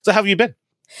So how have you been?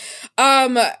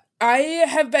 Um, I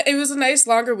have been. It was a nice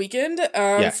longer weekend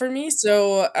Yeah. for me,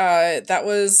 so that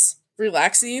was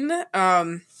relaxing.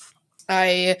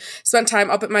 I spent time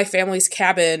up at my family's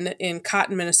cabin in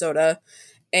Cotton, Minnesota,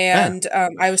 Ah. and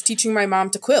I was teaching my mom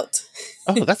to quilt.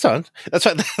 Oh, that's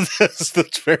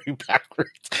that's very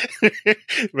backwards.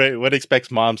 Right. What expects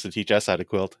moms to teach us how to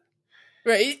quilt?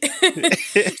 Right?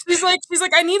 she's like,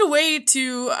 I need a way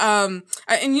to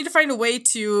I need to find a way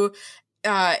to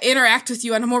interact with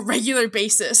you on a more regular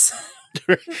basis.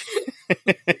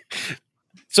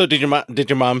 So did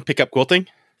your mom pick up quilting?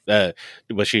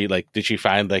 Was she like did she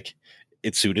find like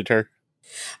it suited her?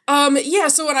 Yeah,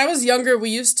 so when I was younger, we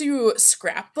used to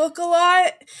scrapbook a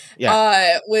lot,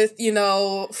 Yeah. with,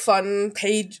 fun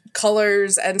page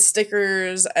colors and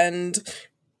stickers and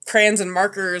crayons and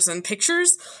markers and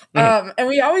pictures. Mhm. And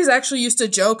we always actually used to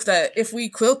joke that if we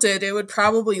quilted, it would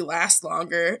probably last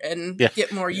longer and Yeah.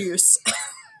 get more use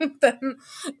than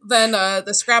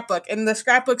the scrapbook. And the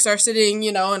scrapbooks are sitting,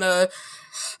 in a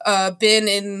bin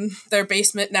in their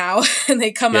basement now, and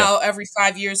they come Yeah. out every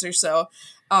 5 years or so.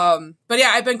 But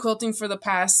yeah, I've been quilting for the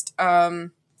past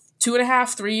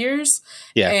 2.5, 3 years.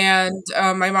 Yeah. And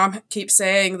my mom keeps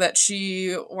saying that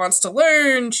she wants to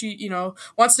learn. She,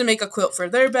 wants to make a quilt for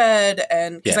their bed.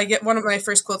 And because Yeah. I get one of my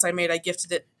first quilts I made, I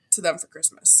gifted it to them for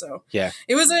Christmas. So Yeah.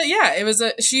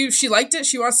 she liked it.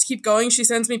 She wants to keep going. She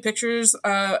sends me pictures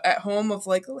at home of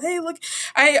like, hey, look,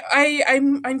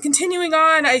 I'm continuing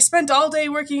on. I spent all day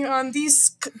working on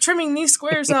trimming these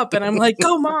squares up. And I'm like,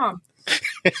 go mom.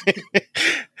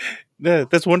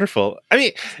 That's wonderful. I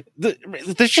mean,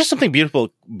 there's just something beautiful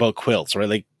about quilts, right?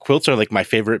 Like quilts are like my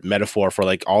favorite metaphor for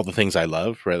like all the things I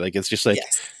love, right? Like it's just like,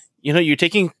 Yes. you're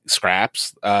taking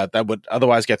scraps that would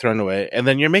otherwise get thrown away, and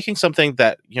then you're making something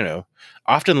that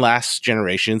often lasts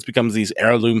generations, becomes these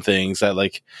heirloom things that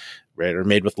like right are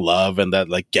made with love and that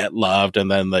like get loved,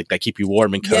 and then like that keep you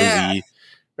warm and cozy, Yeah.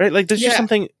 right? Like there's just Yeah.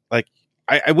 something like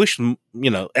I wish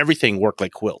everything worked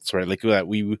like quilts, right? Like that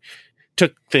we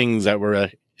took things that were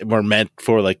meant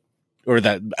for like or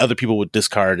that other people would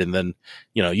discard and then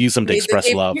use them to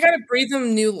express love. You gotta breathe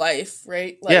them new life,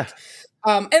 right? Like, Yeah.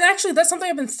 And actually, that's something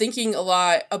I've been thinking a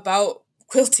lot about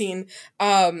quilting.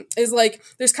 Is like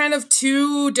there's kind of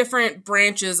two different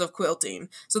branches of quilting.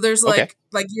 So there's Okay.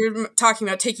 like you're talking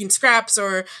about taking scraps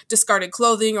or discarded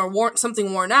clothing or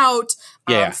something worn out,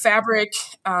 Yeah. fabric,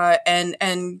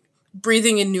 and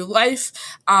breathing in new life.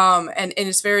 And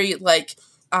it's very like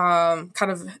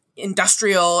kind of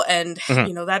industrial, and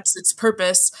Mhm. that's its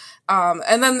purpose.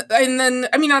 And then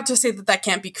I mean, not to say that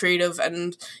can't be creative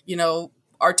and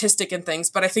artistic and things,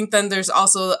 but I think then there's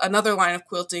also another line of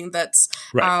quilting that's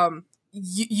Right.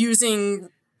 using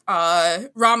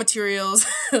raw materials,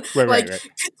 Right. like Right.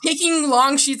 taking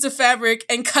long sheets of fabric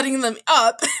and cutting them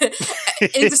up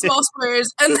into small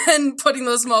squares, and then putting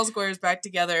those small squares back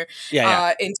together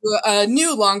Yeah. into a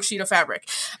new long sheet of fabric.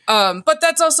 But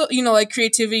that's also like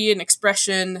creativity and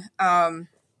expression.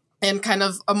 And kind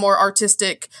of a more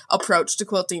artistic approach to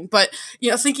quilting. But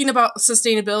thinking about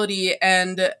sustainability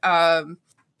and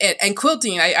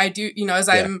quilting, I do as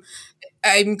Yeah.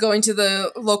 I'm going to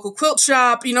the local quilt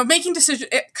shop, making decisions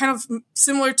kind of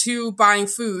similar to buying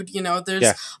food. There's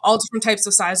Yeah. all different types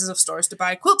of sizes of stores to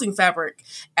buy quilting fabric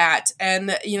at.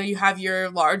 And, you have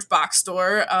your large box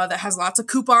store that has lots of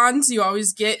coupons. You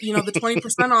always get, the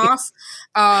 20% off.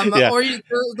 Yeah. Or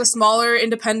the smaller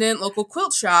independent local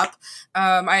quilt shop.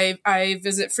 I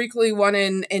visit frequently one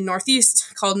in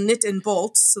Northeast called Knit and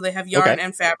Bolt. So they have yarn Okay.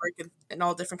 and fabric and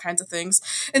all different kinds of things.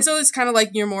 And so it's kind of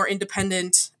like your more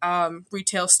independent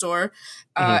retail store.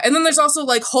 Mhm. And then there's also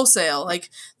like wholesale. Like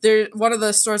one of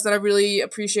the stores that I really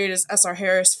appreciate is SR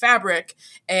Harris Fabric.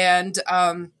 And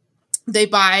they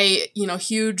buy,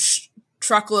 huge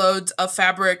truckloads of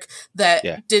fabric that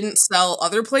Yeah. didn't sell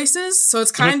other places. So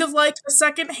it's kind of like a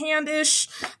secondhand-ish.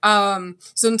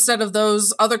 So instead of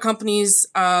those other companies,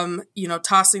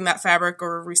 tossing that fabric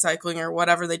or recycling or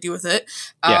whatever they do with it,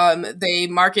 Yeah. they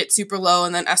mark it super low,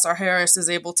 and then SR Harris is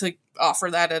able to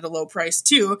offer that at a low price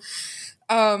too.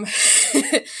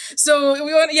 So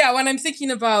when I'm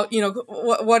thinking about,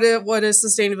 what does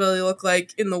sustainability look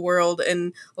like in the world,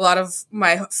 and a lot of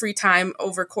my free time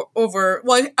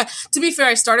to be fair,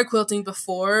 I started quilting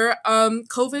before,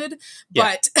 COVID,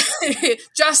 Yeah. but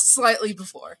just slightly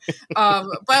before.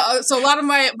 So a lot of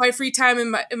my free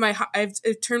time I've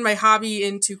turned my hobby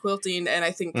into quilting. And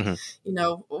I think, Mhm.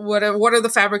 what are the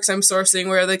fabrics I'm sourcing?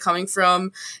 Where are they coming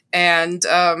from?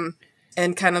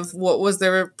 And kind of what was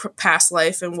their past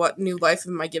life and what new life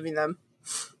am I giving them?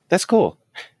 That's cool.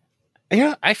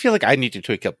 I feel like I need to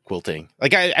take up quilting.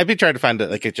 Like I've been trying to find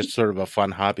it like it's just sort of a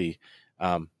fun hobby.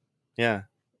 Yeah.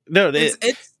 No,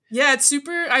 it's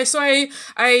super. I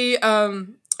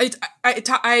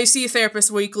see a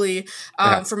therapist weekly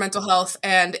for mental health,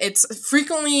 and it's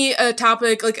frequently a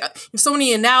topic. Like so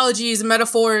many analogies,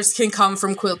 metaphors can come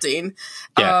from quilting.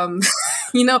 Yeah.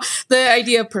 The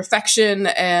idea of perfection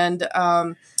and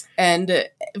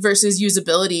versus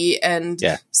usability, and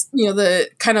the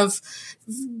kind of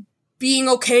being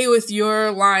okay with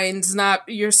your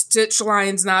stitch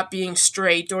lines not being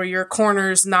straight, or your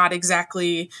corners not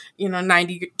exactly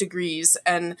 90 degrees,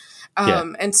 and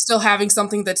still having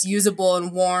something that's usable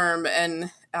and warm,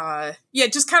 and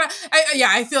just kind of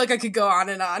I feel like I could go on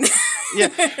and on.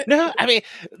 I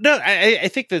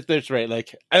think that there's right,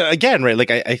 like again, right,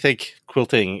 like I think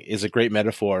quilting is a great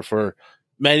metaphor for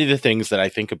many of the things that I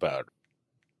think about.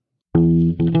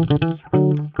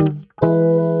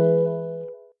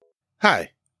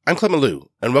 Hi, I'm Clement Liu,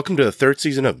 and welcome to the third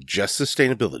season of Just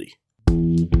Sustainability.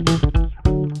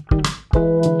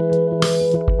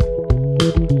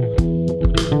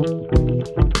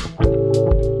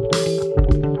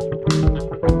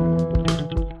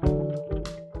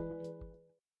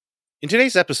 In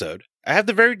today's episode, I have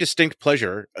the very distinct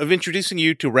pleasure of introducing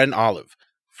you to Ren Olive.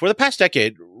 For the past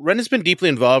decade, Ren has been deeply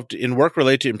involved in work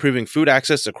related to improving food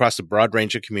access across a broad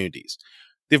range of communities.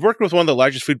 They've worked with one of the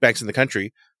largest food banks in the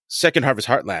country, Second Harvest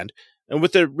Heartland, and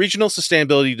with the regional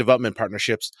sustainability development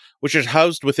partnerships, which are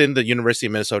housed within the University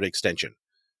of Minnesota Extension.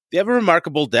 They have a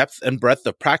remarkable depth and breadth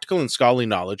of practical and scholarly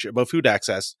knowledge about food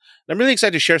access, and I'm really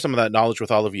excited to share some of that knowledge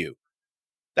with all of you.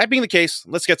 That being the case,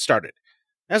 let's get started.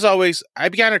 As always, I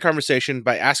began our conversation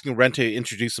by asking Ren to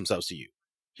introduce themselves to you.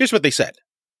 Here's what they said.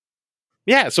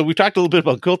 Yeah, so we talked a little bit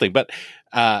about quilting, but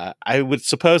I would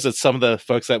suppose that some of the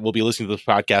folks that will be listening to this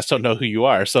podcast don't know who you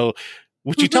are. So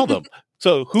would you tell them?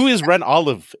 So who is Ren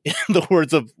Olive, in the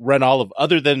words of Ren Olive,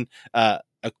 other than a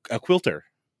quilter?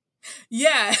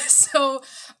 Yeah, so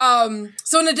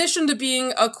in addition to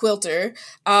being a quilter,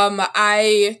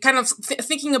 I kind of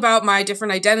thinking about my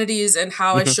different identities and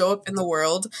how I show up in the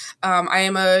world. I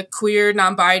am a queer,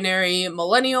 non-binary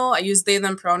millennial. I use they,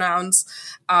 them pronouns.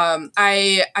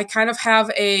 I kind of have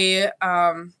a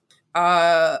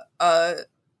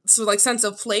sense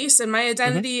of place in my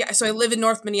identity. So I live in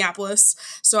North Minneapolis,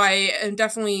 so I am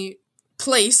definitely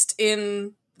placed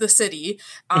in the city,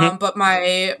 but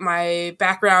my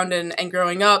background and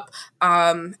growing up,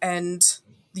 and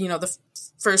the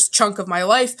first chunk of my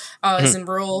life is in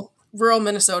rural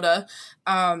Minnesota.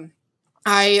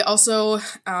 I also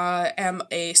am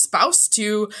a spouse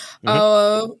to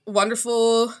a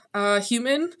wonderful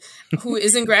human who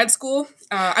is in grad school.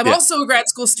 I'm also a grad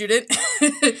school student.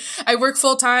 I work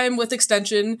full time with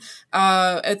Extension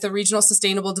at the Regional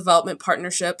Sustainable Development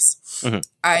Partnerships.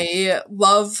 I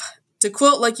love to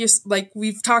quilt, like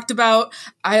we've talked about.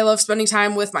 I love spending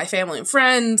time with my family and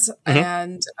friends,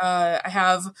 and I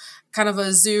have kind of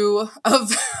a zoo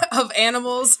of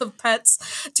animals, of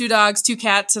pets, 2 dogs, 2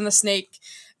 cats, and a snake.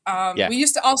 We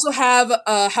used to also have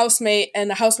a housemate and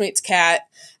a housemate's cat,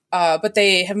 but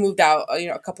they have moved out,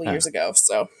 a couple years ago.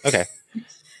 So okay,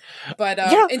 but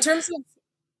in terms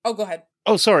of, go ahead.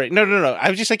 Oh, sorry. No.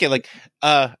 I was just thinking,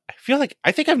 I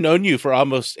think I've known you for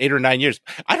almost 8 or 9 years.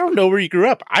 I don't know where you grew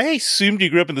up. I assumed you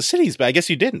grew up in the cities, but I guess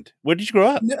you didn't. Where did you grow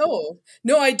up?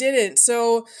 No, I didn't.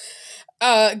 So,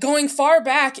 going far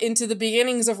back into the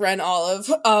beginnings of Ren Olive,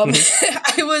 I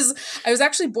was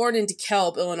actually born in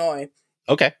DeKalb, Illinois.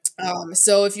 Okay.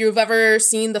 So if you've ever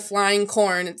seen the flying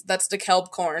corn, that's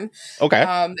DeKalb corn. Okay.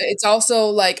 It's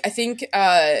also I think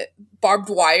barbed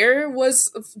wire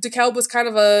DeKalb was kind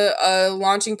of a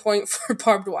launching point for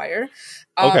barbed wire.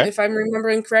 If I'm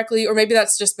remembering correctly, or maybe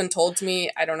that's just been told to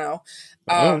me. I don't know.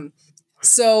 My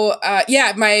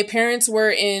parents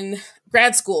were in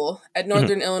grad school at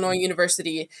Northern Illinois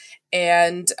University.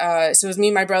 And so it was me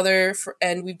and my brother,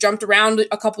 and we've jumped around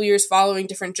a couple years following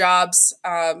different jobs,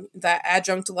 that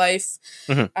adjunct life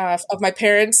of my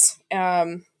parents,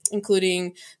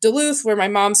 including Duluth, where my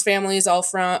mom's family is all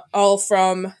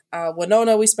from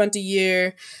Winona. We spent a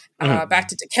year, back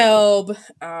to DeKalb,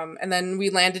 and then we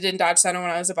landed in Dodge Center when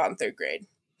I was about in 3rd grade.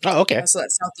 Oh, okay. So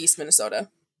that's southeast Minnesota.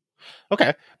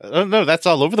 Okay. No, that's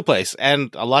all over the place. And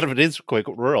a lot of it is quite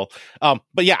rural.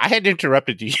 But yeah, I had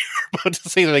interrupted you. You were about to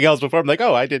say something else before. I'm like,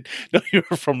 I didn't know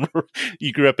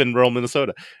you grew up in rural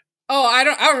Minnesota. Oh, I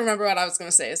don't remember what I was going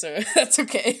to say, so that's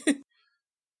okay.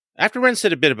 After Ren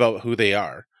said a bit about who they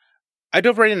are, I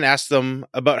dove right in and asked them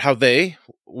about how they,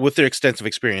 with their extensive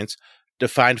experience,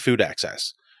 defined food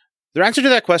access. Their answer to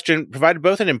that question provided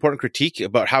both an important critique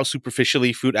about how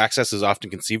superficially food access is often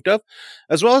conceived of,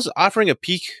 as well as offering a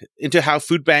peek into how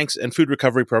food banks and food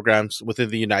recovery programs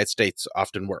within the United States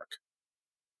often work.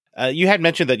 You had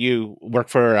mentioned that you work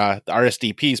for the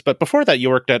RSDPs, but before that, you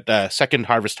worked at Second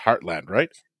Harvest Heartland, right?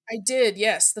 I did,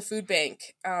 yes, the food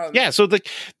bank. Yeah, so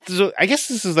I guess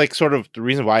this is like sort of the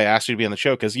reason why I asked you to be on the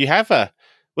show, because you have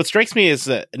what strikes me is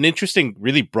an interesting,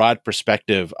 really broad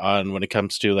perspective on when it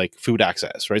comes to like food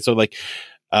access, right? So like,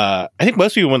 I think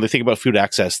most people when they think about food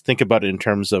access, think about it in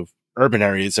terms of urban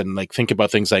areas and like think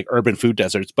about things like urban food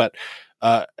deserts. But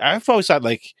I've always thought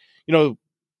like, you know,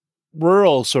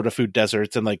 rural sort of food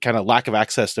deserts and like kind of lack of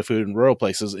access to food in rural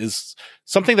places is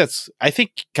something that's I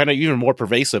think kind of even more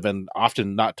pervasive and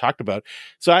often not talked about.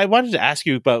 So I wanted to ask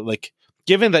you about like,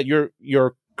 given that your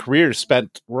career is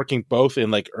spent working both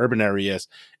in like urban areas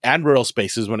and rural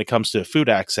spaces when it comes to food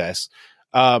access.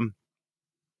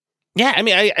 Yeah, I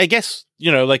mean, I guess,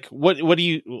 you know, like what do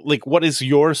you like? What is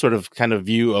your sort of kind of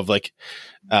view of like,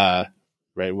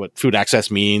 right, what food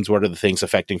access means? What are the things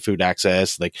affecting food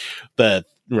access? Like when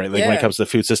it comes to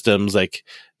food systems, like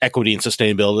equity and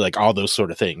sustainability, like all those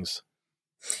sort of things.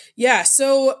 Yeah.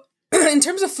 So in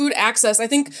terms of food access, I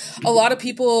think a lot of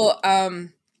people,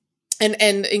 and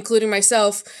including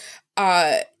myself,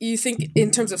 you think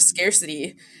in terms of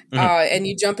scarcity, and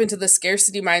you jump into the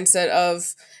scarcity mindset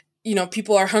of, you know,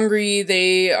 people are hungry,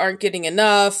 they aren't getting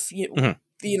enough. You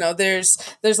know, there's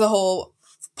the whole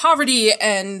poverty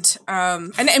and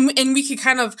we could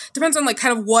kind of depends on like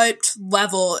kind of what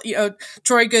level, you know.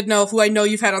 Troy Goodnow, who I know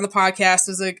you've had on the podcast,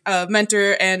 is a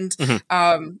mentor, and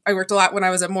I worked a lot when I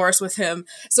was at Morris with him.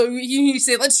 So you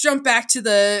say, let's jump back to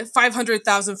the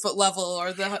 500,000 foot level,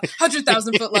 or the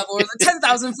 100,000 foot level, or the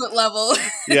 10,000 foot level.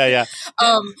 Yeah.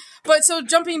 But so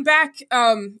jumping back,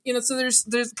 you know, so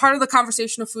there's part of the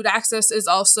conversation of food access is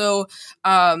also,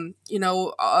 you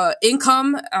know,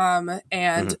 income,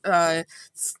 and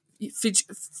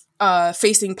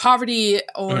facing poverty,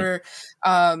 or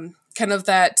kind of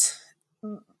that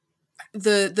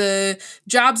the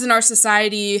jobs in our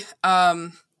society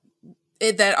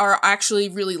that are actually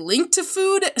really linked to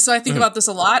food. So I think about this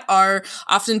a lot, are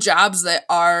often jobs that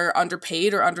are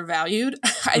underpaid or undervalued,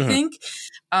 I think.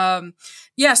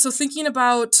 Yeah, so thinking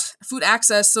about food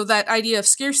access, so that idea of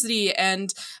scarcity,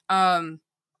 and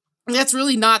that's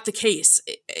really not the case.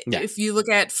 Yeah. If you look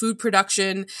at food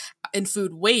production and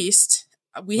food waste,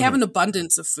 we have an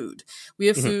abundance of food. We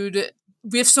have food.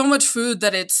 We have so much food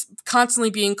that it's constantly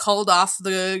being culled off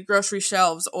the grocery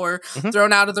shelves, or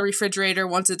thrown out of the refrigerator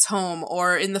once it's home,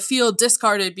 or in the field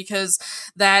discarded because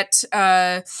that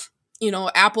you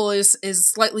know, apple is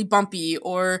slightly bumpy,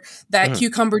 or that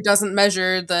cucumber doesn't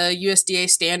measure the USDA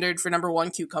standard for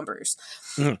 #1 cucumbers.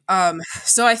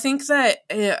 So I think that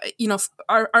you know,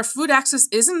 our food access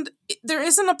isn't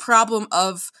a problem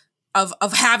of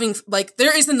having, like,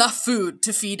 there is enough food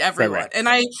to feed everyone. Right.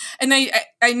 And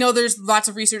I know there's lots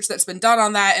of research that's been done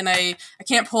on that, and I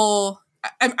can't pull.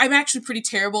 I'm actually pretty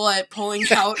terrible at pulling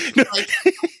out like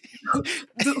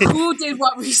who did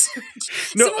what research.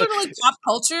 Similar to like pop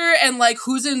culture and like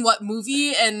who's in what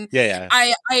movie. And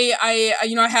I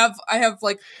you know, I have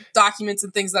like documents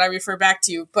and things that I refer back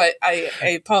to, but I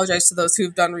apologize to those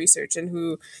who've done research and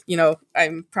who, you know,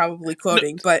 I'm probably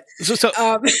quoting. But so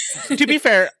to be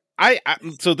fair,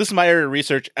 so this is my area of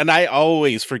research, and I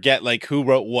always forget like who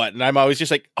wrote what, and I'm always just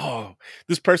like, oh,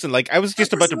 this person. Like I was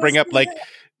just about to bring up like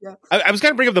I was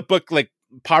going to bring up the book like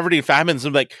Poverty and Famines.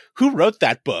 I'm like, who wrote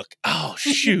that book? Oh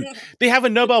shoot, they have a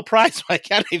Nobel Prize. Why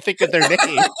can't I think of their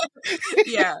name?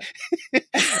 Yeah,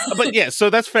 but yeah, so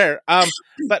that's fair.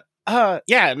 But I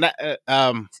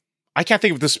can't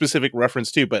think of the specific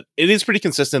reference too, but it is pretty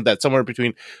consistent that somewhere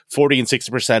between 40 and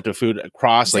 60% of food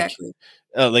across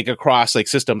like across like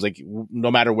systems, like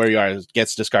no matter where you are, it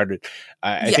gets discarded.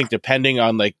 I think depending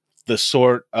on like the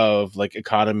sort of like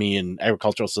economy and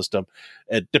agricultural system,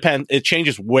 it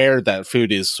changes where that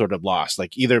food is sort of lost.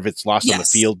 Like either if it's lost on the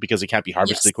field because it can't be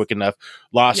harvested quick enough,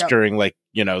 lost during like,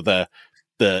 you know, the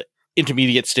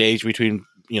intermediate stage between,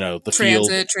 you know, the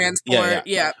transport,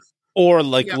 or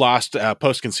like lost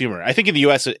post-consumer. I think in the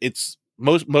US it's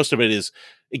most of it is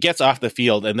it gets off the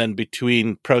field, and then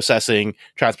between processing,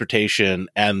 transportation,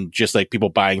 and just like people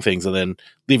buying things and then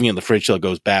leaving it in the fridge till it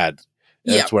goes bad.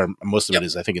 That's where most of it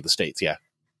is, I think, in the States.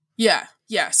 Yeah.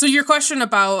 So your question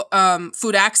about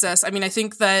food access, I mean, I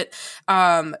think that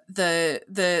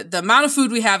the amount of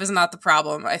food we have is not the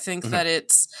problem. I think that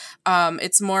it's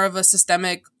more of a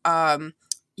systemic,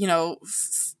 you know,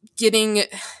 getting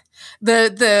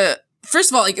the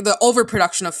first of all, like the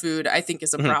overproduction of food, I think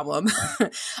is a problem.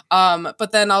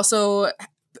 But then also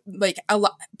like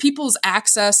people's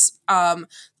access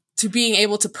to being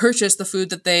able to purchase the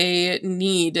food that they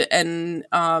need and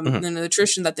the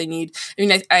nutrition that they need. I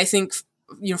mean, I think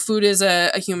food is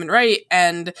a human right,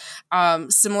 and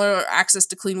similar access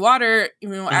to clean water,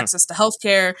 access to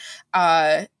healthcare,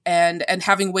 and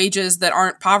having wages that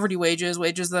aren't poverty wages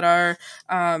that are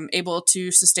able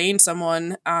to sustain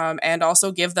someone, and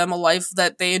also give them a life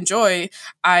that they enjoy.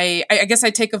 I guess I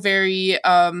take a very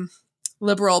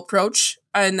liberal approach,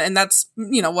 and that's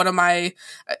one of my.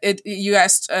 You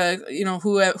asked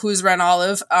who's Ren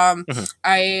Olive.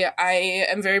 I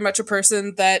am very much a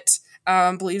person that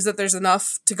believes that there's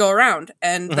enough to go around,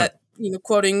 and that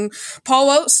quoting Paul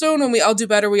Wellstone, when we all do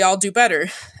better, we all do better.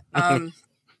 And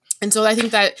so I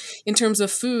think that in terms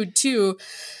of food too,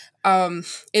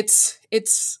 it's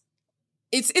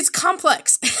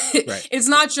complex. Right. It's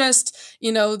not just,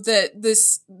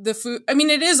 the food. I mean,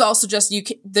 it is also just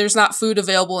there's not food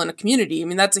available in a community. I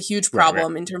mean, that's a huge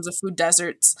problem in terms of food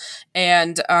deserts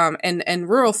and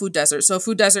rural food deserts. So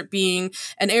food desert being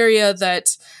an area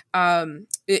that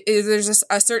there's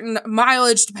a certain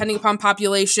mileage depending upon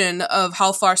population of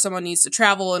how far someone needs to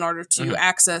travel in order to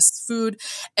access food.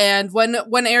 And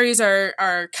when areas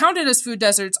are counted as food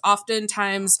deserts,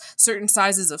 oftentimes certain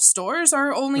sizes of stores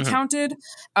are only counted.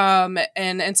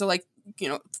 And so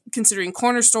considering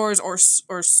corner stores or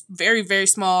very, very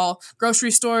small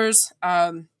grocery stores,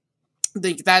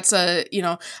 that's a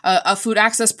food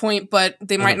access point, but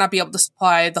they might not be able to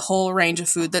supply the whole range of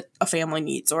food that a family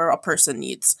needs or a person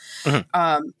needs.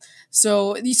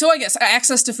 So I guess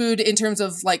access to food in terms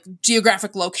of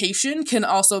geographic location can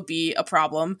also be a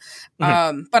problem.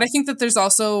 But I think that there's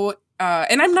also,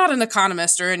 and I'm not an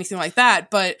economist or anything like that,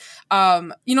 but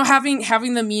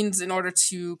having the means in order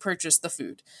to purchase the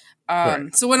food.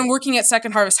 So when I'm working at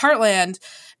Second Harvest Heartland,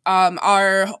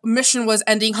 our mission was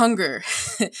ending hunger.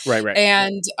 Right.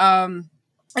 And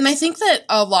I think that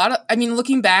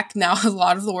looking back now, a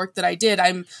lot of the work that I did,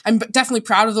 I'm definitely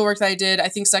proud of the work that I did. I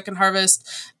think Second Harvest,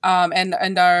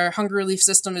 and our hunger relief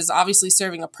system is obviously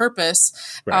serving a purpose.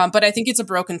 But I think it's a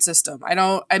broken system. In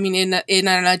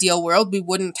an ideal world, we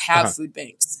wouldn't have food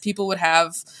banks. People would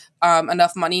have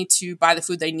enough money to buy the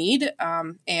food they need.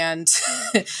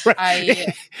 It's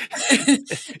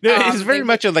very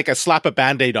much a slap a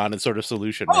Band-Aid on it sort of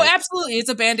solution. Oh, right? Absolutely. It's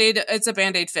a Band-Aid. It's a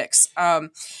Band-Aid fix.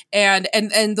 And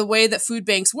the way that food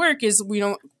banks work is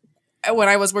when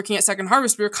I was working at Second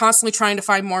Harvest, we were constantly trying to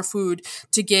find more food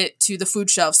to get to the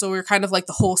food shelf. So we were kind of like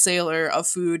the wholesaler of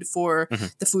food for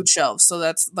the food shelves. So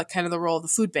that's kind of the role of the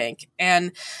food bank.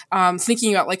 And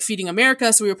thinking about Feeding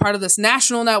America, so we were part of this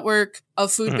national network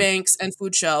of food banks and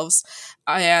food shelves.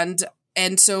 And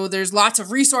so there's lots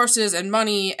of resources and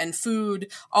money and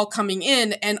food all coming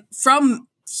in, and from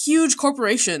huge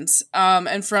corporations,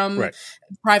 and from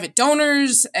private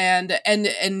donors and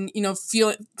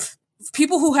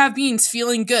people who have beans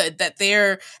feeling good that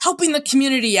they're helping the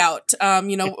community out.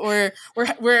 Or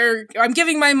I'm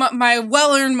giving my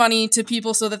well-earned money to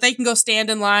people so that they can go stand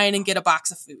in line and get a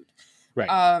box of food. Right.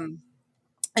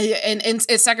 And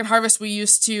at Second Harvest, we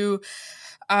used to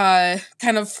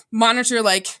kind of monitor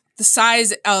the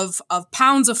size of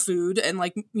pounds of food, and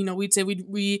we'd say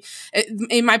we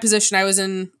in my position, I was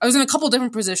in a couple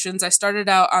different positions. I started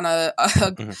out on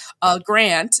a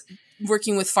grant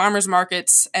working with farmers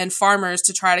markets and farmers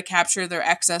to try to capture their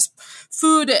excess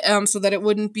food, so that it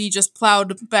wouldn't be just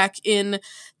plowed back in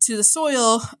to the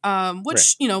soil,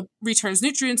 which returns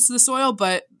nutrients to the soil,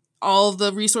 but all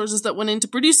the resources that went into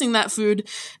producing that food,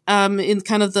 in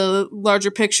kind of the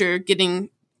larger picture,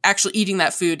 actually eating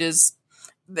that food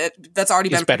that's already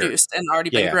been produced and already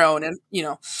been grown, and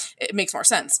it makes more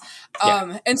sense.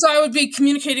 And so I would be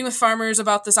communicating with farmers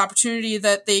about this opportunity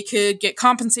that they could get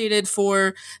compensated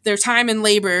for their time and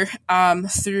labor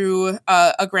through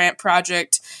a grant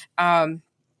project.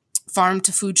 Farm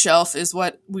to food shelf is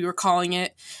what we were calling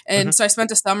it. And so I spent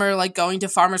a summer going to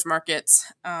farmers markets.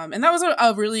 And that was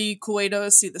a really cool way to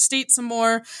see the state some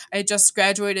more. I had just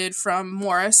graduated from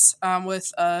Morris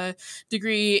with a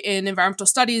degree in environmental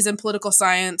studies and political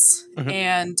science.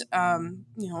 And,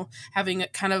 having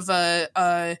kind of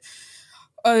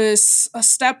a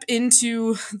step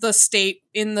into the state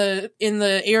in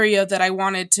the area that I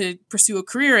wanted to pursue a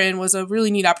career in was a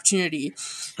really neat opportunity.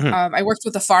 I worked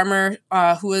with a farmer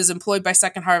who was employed by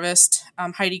Second Harvest,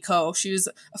 Heidi Koh. She was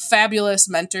a fabulous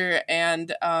mentor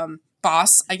and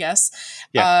boss, I guess,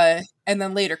 and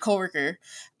then later coworker.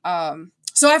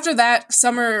 So after that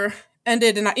summer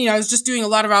ended, and I was just doing a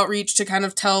lot of outreach to kind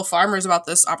of tell farmers about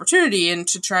this opportunity and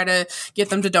to try to get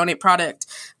them to donate product.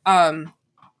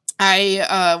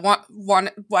 I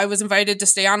was invited to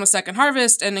stay on with Second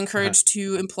Harvest and encouraged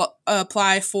to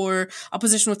apply for a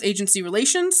position with agency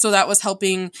relations. So that was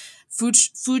helping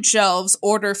food shelves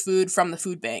order food from the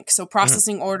food bank. So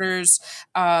processing orders,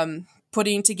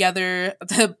 putting together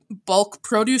the bulk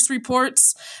produce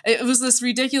reports. It was this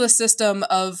ridiculous system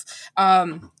of,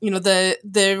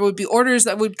 there would be orders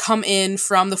that would come in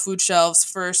from the food shelves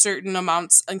for certain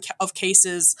amounts of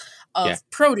cases of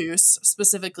produce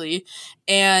specifically.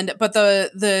 But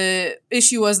the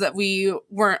issue was that we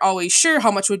weren't always sure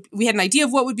how much we had an idea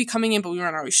of what would be coming in, but we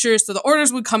weren't always sure. So the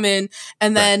orders would come in,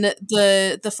 and then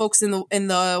the folks in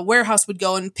the warehouse would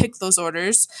go and pick those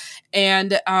orders,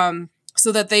 and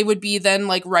so that they would be then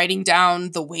like writing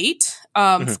down the weight.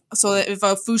 So that if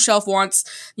a food shelf wants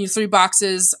 3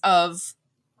 boxes of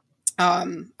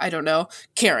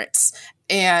carrots.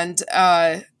 And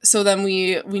so then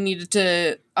we needed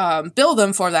to bill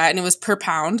them for that, and it was per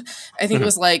pound. I think it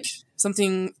was like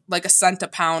something like a cent a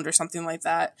pound or something like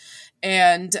that.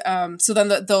 And so then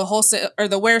the wholesale or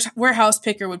the warehouse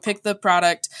picker would pick the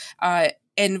product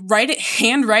and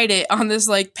hand write it on this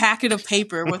like packet of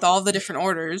paper with all the different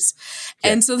orders.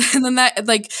 Yeah. And so then that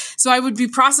so I would be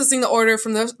processing the order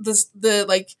from the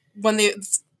like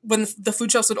when the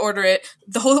food shelves would order it,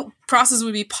 the whole process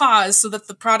would be paused so that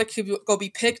the product could go be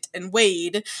picked and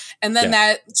weighed. And then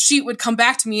that sheet would come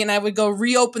back to me, and I would go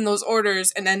reopen those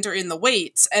orders and enter in the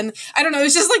weights. And I don't know,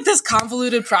 it's just like this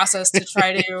convoluted process to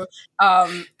try to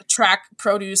track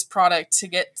produce product to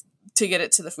get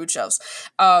it to the food shelves.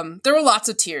 There were lots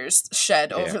of tears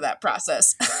shed over that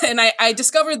process. And I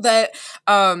discovered that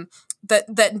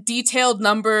that detailed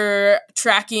number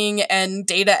tracking and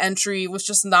data entry was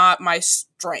just not my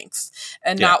strength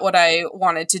and not what I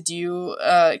wanted to do,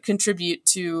 contribute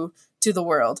to the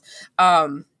world.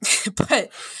 But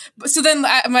so then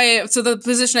the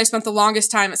position I spent the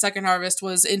longest time at Second Harvest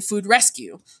was in food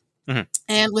rescue. Mm-hmm.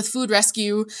 And with food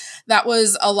rescue, that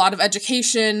was a lot of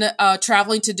education,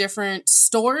 traveling to different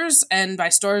stores. And by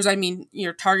stores, I mean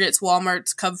your Targets,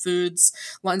 Walmarts, Cub Foods,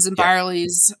 Lunds and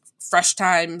Byerly's, Fresh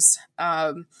Times,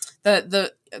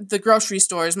 the grocery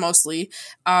stores mostly,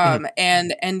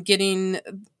 and getting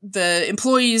the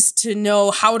employees to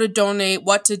know how to donate,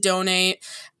 what to donate,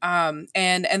 and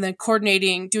then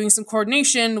doing some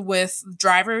coordination with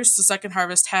drivers. So Second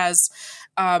Harvest has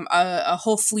a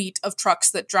whole fleet of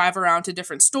trucks that drive around to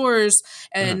different stores,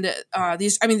 and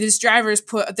these drivers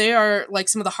they are like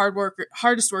some of the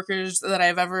hardest workers that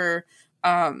I've ever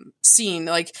seen,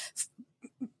 like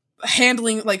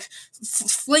handling, like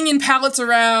flinging pallets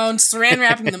around, saran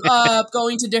wrapping them up,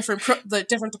 going to different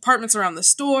departments around the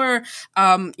store,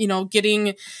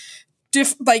 getting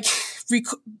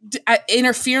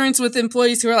interference with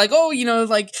employees who are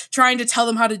like, trying to tell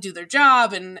them how to do their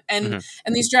job. And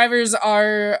these drivers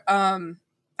are, I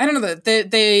don't know,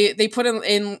 they put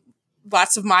in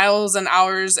lots of miles and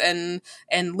hours and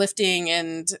lifting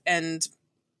and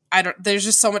there's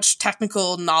just so much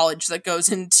technical knowledge that goes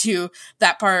into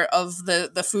that part of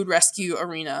the food rescue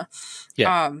arena.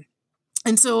 Yeah.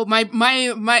 And so my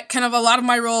kind of a lot of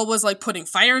my role was like putting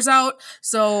fires out.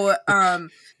 So,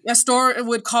 a store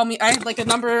would call me. I had like a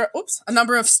number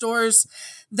of stores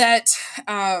that,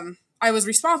 I was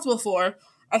responsible for.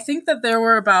 I think that there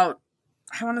were about,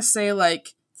 I want to say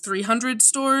like 300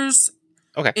 stores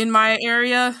in my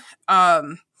area.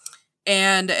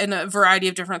 And in a variety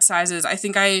of different sizes. I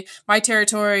think my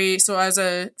territory, so as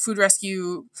a food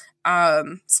rescue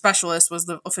specialist was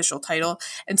the official title.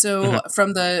 And so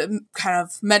from the kind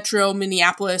of metro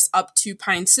Minneapolis up to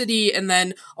Pine City and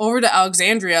then over to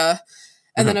Alexandria,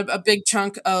 and then a big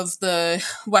chunk of the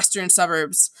western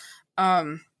suburbs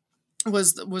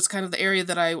was kind of the area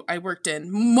that I worked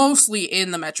in, mostly in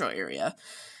the metro area.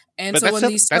 And but so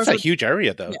that's a huge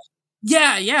area though.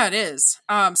 Yeah, it is.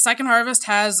 Second Harvest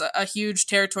has a huge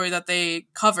territory that they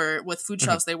cover with food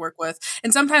shelves they work with.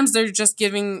 And sometimes they're just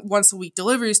giving once a week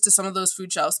deliveries to some of those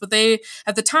food shelves. But they,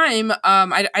 at the time,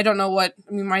 I don't know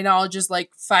my knowledge is like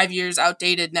 5 years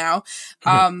outdated now.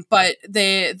 But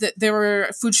there were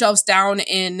food shelves down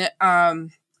in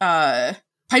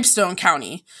Pipestone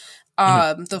County,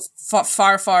 the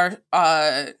far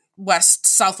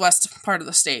southwest part of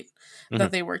the state that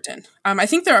they worked in. I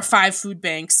think there are 5 food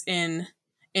banks in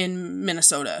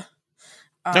Minnesota.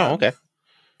 Okay.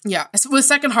 Yeah. So with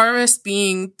Second Harvest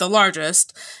being the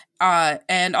largest,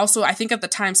 and also I think at the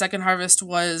time Second Harvest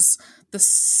was the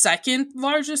second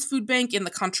largest food bank in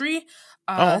the country.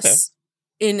 I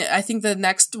think the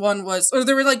next one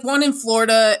there were like one in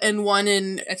Florida and one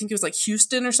in, I think it was like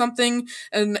Houston or something,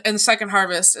 and Second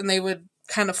Harvest, and they would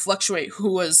kind of fluctuate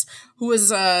who was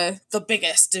the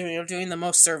biggest, doing the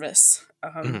most service.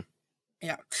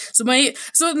 Yeah. So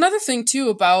another thing too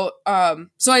about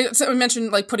so I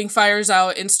mentioned like putting fires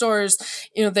out in stores.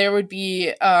 There would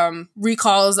be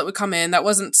recalls that would come in. That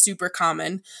wasn't super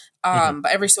common.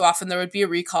 But every so often there would be a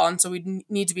recall. And so we'd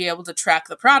need to be able to track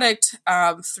the product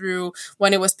through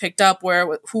when it was picked up,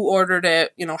 who ordered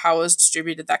it, how it was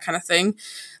distributed, that kind of thing.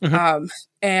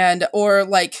 Or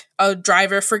like a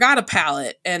driver forgot a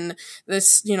pallet, and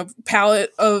this,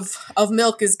 pallet of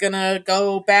milk is going to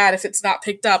go bad if it's not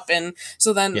picked up. And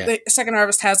so then the Second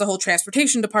Harvest has a whole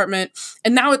transportation department,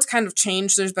 and now it's kind of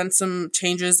changed. There's been some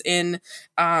changes in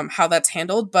how that's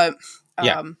handled, but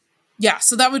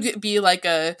so that would be like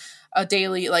a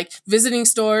daily, like visiting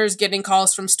stores, getting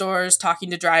calls from stores, talking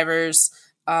to drivers,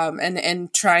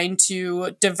 and trying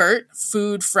to divert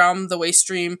food from the waste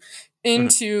stream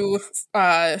into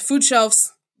food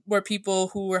shelves where people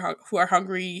who are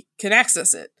hungry can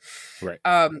access it. Right.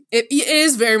 It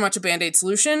is very much a Band-Aid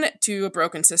solution to a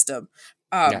broken system.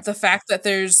 The fact that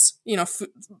there's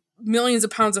millions of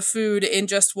pounds of food in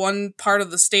just one part of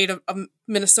the state of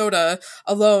Minnesota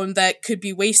alone that could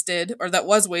be wasted, or that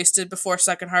was wasted before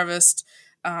Second Harvest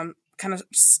kind of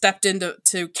stepped in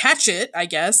to catch it, I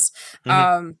guess.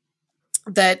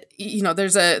 That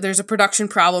there's a production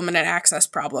problem and an access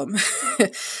problem.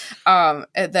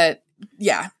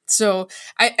 So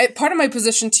I part of my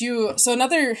position too.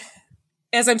 So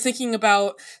as I'm thinking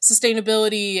about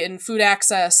sustainability and food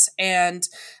access and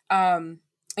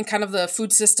kind of the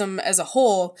food system as a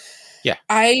whole,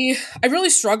 I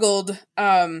really struggled.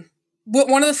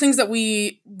 One of the things that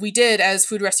we did as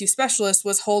food rescue specialists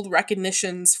was hold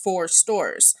recognitions for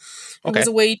stores. It was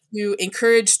a way to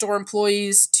encourage store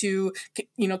employees to,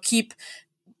 keep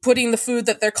putting the food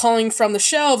that they're calling from the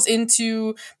shelves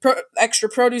into extra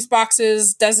produce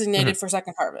boxes designated for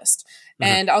Second Harvest.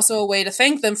 And also a way to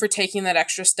thank them for taking that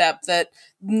extra step that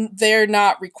they're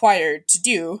not required to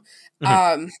do,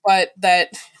 but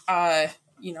that,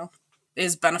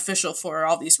 is beneficial for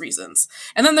all these reasons.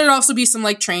 And then there'd also be some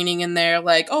like training in there,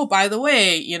 like, oh, by the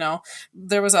way,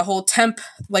 there was a whole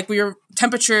temperature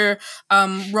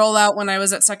rollout when I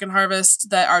was at Second Harvest,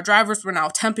 that our drivers were now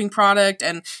temping product.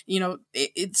 And,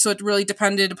 so it really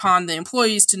depended upon the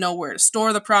employees to know where to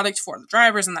store the product for the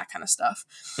drivers and that kind of stuff.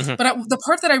 But the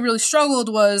part that I really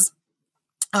struggled was,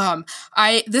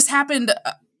 this happened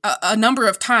a number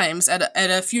of times at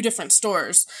a few different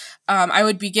stores. I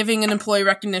would be giving an employee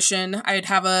recognition. I'd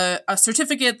have a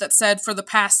certificate that said for the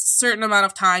past certain amount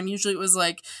of time, usually it was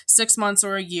like 6 months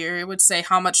or a year, it would say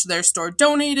how much their store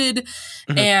donated.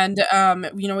 And,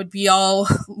 it'd be all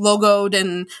logoed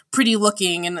and pretty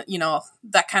looking and,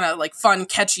 that kind of like fun,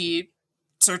 catchy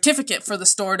certificate for the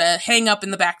store to hang up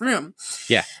in the back room.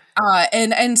 Yeah.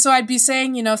 And so I'd be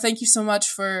saying, thank you so much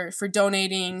for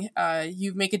donating.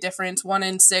 You make a difference. 1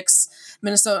 in 6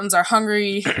 Minnesotans are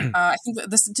hungry. I think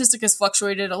the statistic has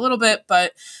fluctuated a little bit,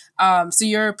 but so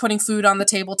you're putting food on the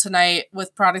table tonight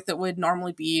with product that would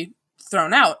normally be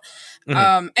thrown out.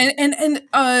 And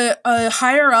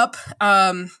higher up,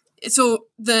 so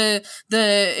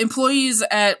the employees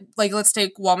at, like, let's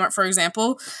take Walmart, for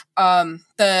example,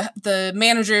 the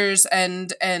managers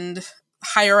and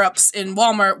higher ups in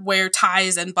Walmart wear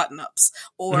ties and button ups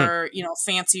or,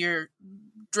 fancier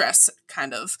dress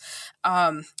kind of.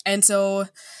 And so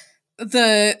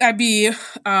I'd be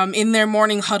in their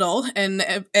morning huddle, and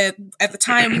at the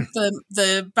time,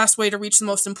 the best way to reach the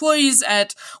most employees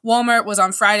at Walmart was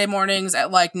on Friday mornings at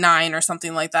like 9 or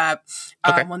something like that,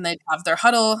 when they'd have their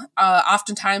huddle.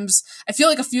 Oftentimes, I feel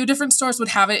like a few different stores would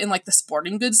have it in like the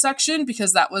sporting goods section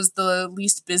because that was the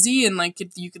least busy, and like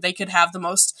they could have the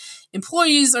most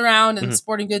employees around, and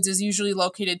sporting goods is usually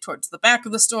located towards the back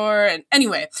of the store. And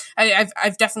anyway,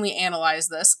 I've definitely analyzed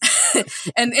this,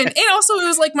 and also it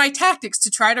was like my tactics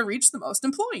to try to reach the most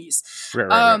employees.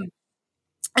 Right.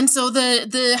 And so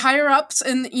the higher ups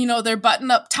and, their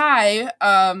button up tie,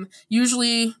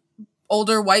 usually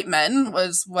older white men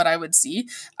was what I would see,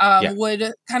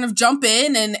 would kind of jump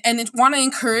in and want to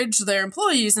encourage their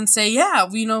employees and say,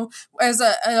 as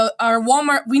our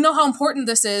Walmart, we know how important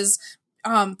this is,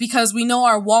 because we know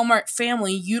our Walmart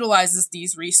family utilizes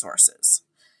these resources.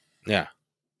 Yeah.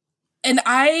 And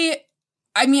the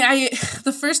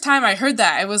first time I heard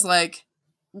that, I was like,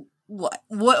 what,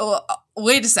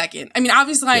 wait a second. I mean,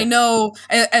 obviously I know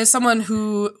as someone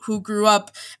who grew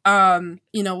up,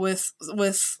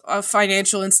 with a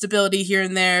financial instability here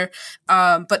and there,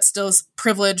 but still is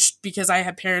privileged because I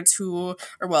had parents who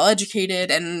are well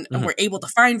educated and were able to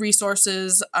find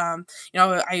resources.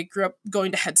 I grew up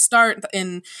going to Head Start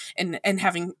and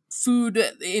having food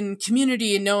in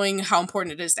community and knowing how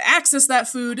important it is to access that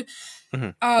food.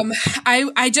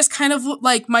 I just kind of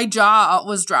like my jaw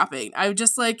was dropping. I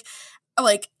just like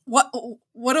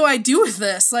what do I do with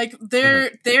this? Like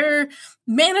their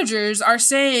managers are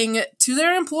saying to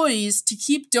their employees to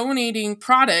keep donating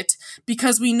product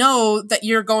because we know that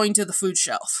you're going to the food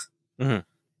shelf.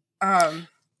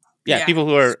 Yeah, people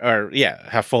who are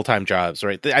have full-time jobs,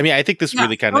 right? I mean, I think this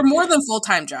really kind of, or more than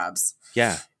full-time jobs.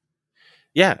 Yeah,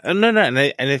 no, and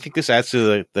I think this adds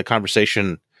to the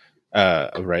conversation,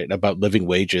 right, about living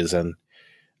wages and,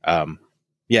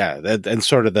 and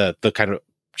sort of the kind of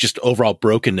just overall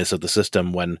brokenness of the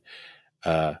system when,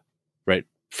 right,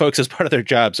 folks as part of their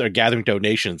jobs are gathering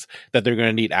donations that they're going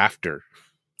to need after.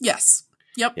 Yes.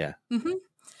 Yep. Yeah. Mm-hmm.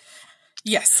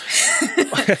 Yes.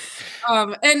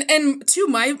 And to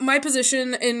my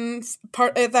position in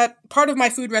part of my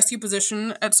food rescue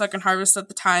position at Second Harvest at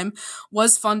the time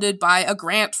was funded by a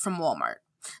grant from Walmart.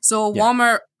 So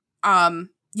Walmart,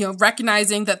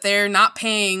 recognizing that they're not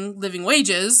paying living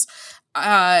wages,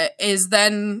 is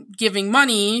then giving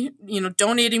money,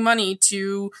 donating money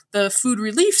to the food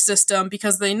relief system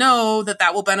because they know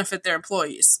that will benefit their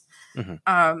employees.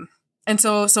 Mm-hmm. And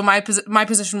so my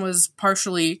position was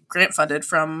partially grant funded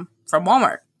from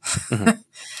Walmart. Mm-hmm.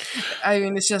 I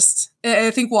mean, it's just,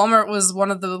 I think Walmart was one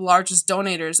of the largest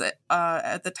donators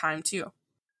at the time too.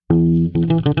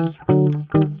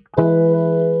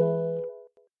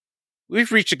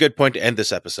 We've reached a good point to end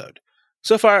this episode.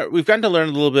 So far, we've gotten to learn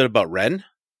a little bit about Wren,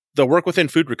 the work within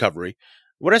food recovery,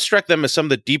 what has struck them as some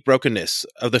of the deep brokenness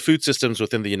of the food systems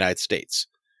within the United States.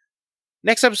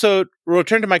 Next episode, we'll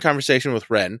return to my conversation with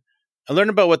Wren and learn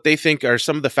about what they think are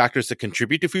some of the factors that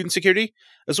contribute to food insecurity,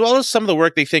 as well as some of the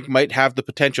work they think might have the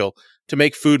potential to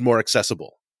make food more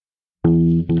accessible.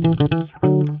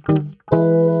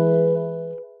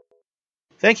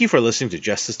 Thank you for listening to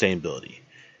Just Sustainability.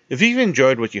 If you've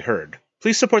enjoyed what you heard,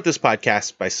 please support this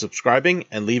podcast by subscribing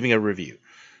and leaving a review.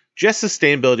 Just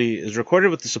Sustainability is recorded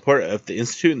with the support of the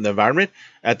Institute in the Environment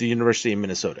at the University of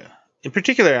Minnesota. In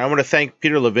particular, I want to thank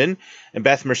Peter Levin and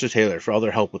Beth Mercer-Taylor for all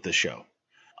their help with this show.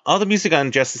 All the music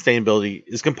on Just Sustainability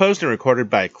is composed and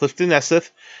recorded by Clifton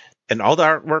Nesseth, and all the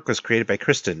artwork was created by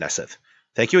Kristen Nesseth.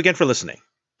 Thank you again for listening.